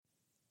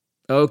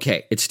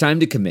Okay, it's time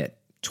to commit.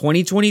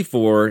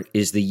 2024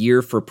 is the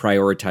year for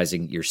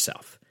prioritizing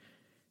yourself.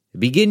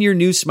 Begin your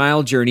new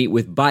smile journey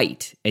with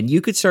Byte, and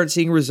you could start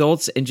seeing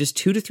results in just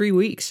 2 to 3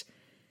 weeks.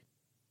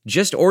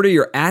 Just order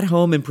your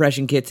at-home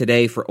impression kit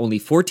today for only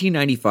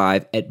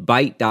 $14.95 at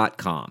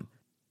Byte.com.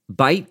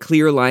 Byte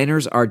clear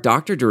liners are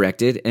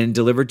doctor-directed and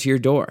delivered to your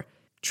door.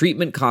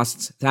 Treatment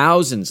costs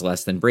thousands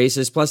less than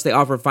braces, plus they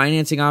offer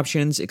financing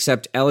options,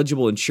 accept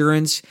eligible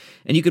insurance,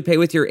 and you could pay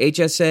with your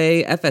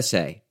HSA,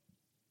 FSA.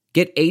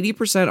 Get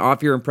 80%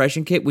 off your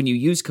impression kit when you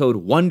use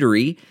code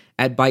WONDERY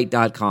at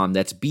Byte.com.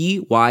 That's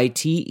BYTE.com.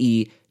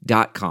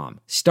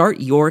 Start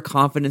your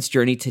confidence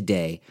journey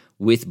today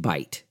with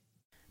Byte.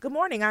 Good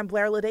morning, I'm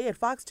Blair Lede at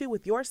Fox 2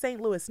 with your St.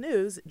 Louis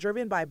news,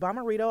 driven by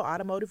Bomarito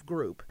Automotive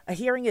Group. A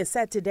hearing is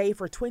set today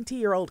for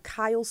 20-year-old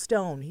Kyle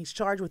Stone. He's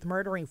charged with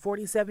murdering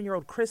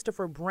 47-year-old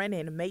Christopher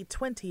Brennan May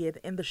 20th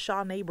in the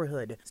Shaw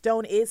neighborhood.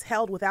 Stone is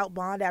held without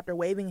bond after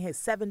waiving his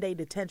 7-day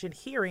detention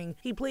hearing.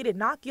 He pleaded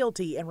not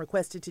guilty and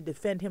requested to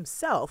defend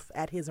himself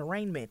at his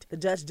arraignment. The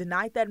judge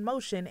denied that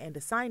motion and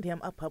assigned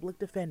him a public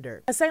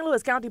defender. A St.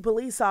 Louis County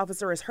police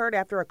officer is hurt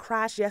after a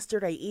crash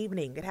yesterday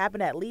evening. It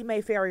happened at Lee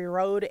May Ferry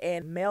Road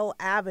and Mill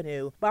Avenue.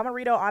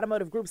 Bomarito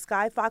Automotive Group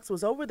Skyfox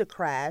was over the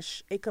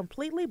crash. It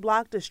completely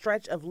blocked a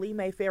stretch of Lee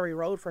May Ferry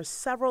Road for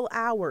several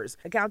hours.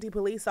 A county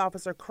police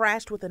officer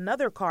crashed with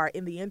another car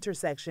in the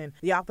intersection.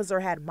 The officer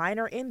had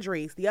minor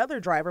injuries. The other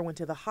driver went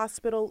to the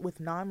hospital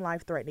with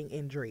non-life-threatening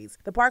injuries.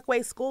 The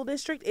Parkway School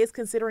District is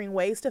considering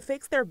ways to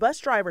fix their bus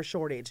driver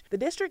shortage. The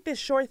district is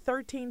short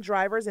 13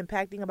 drivers,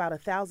 impacting about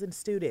 1,000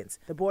 students.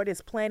 The board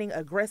is planning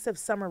aggressive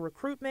summer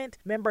recruitment.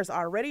 Members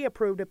already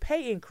approved a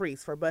pay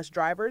increase for bus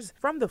drivers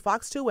from the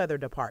Fox 2 Weather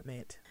Department.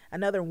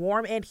 Another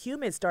warm and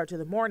humid start to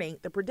the morning.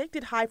 The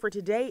predicted high for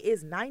today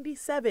is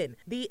 97.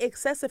 The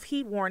excessive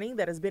heat warning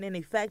that has been in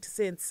effect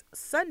since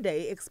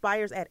Sunday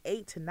expires at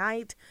 8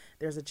 tonight.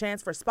 There's a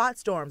chance for spot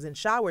storms and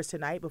showers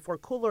tonight before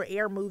cooler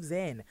air moves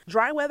in.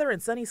 Dry weather and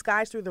sunny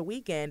skies through the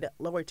weekend.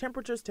 Lower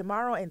temperatures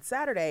tomorrow and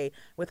Saturday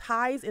with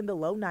highs in the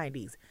low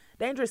 90s.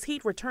 Dangerous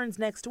heat returns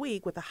next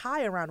week with a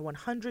high around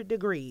 100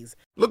 degrees.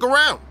 Look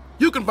around.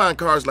 You can find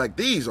cars like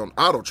these on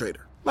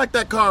AutoTrader, like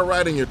that car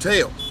riding your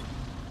tail.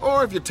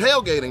 Or if you're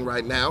tailgating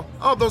right now,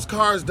 all those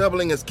cars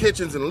doubling as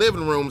kitchens and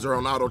living rooms are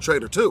on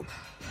AutoTrader too.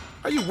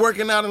 Are you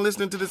working out and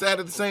listening to this ad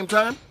at the same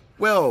time?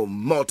 Well,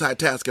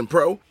 multitasking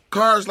pro,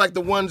 cars like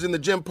the ones in the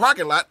gym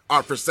parking lot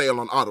are for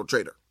sale on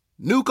AutoTrader.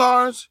 New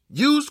cars,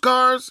 used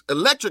cars,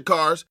 electric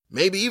cars,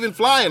 maybe even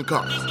flying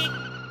cars.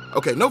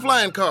 Okay, no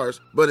flying cars,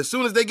 but as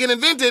soon as they get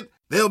invented,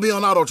 they'll be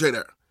on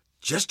AutoTrader.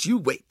 Just you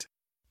wait.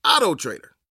 AutoTrader.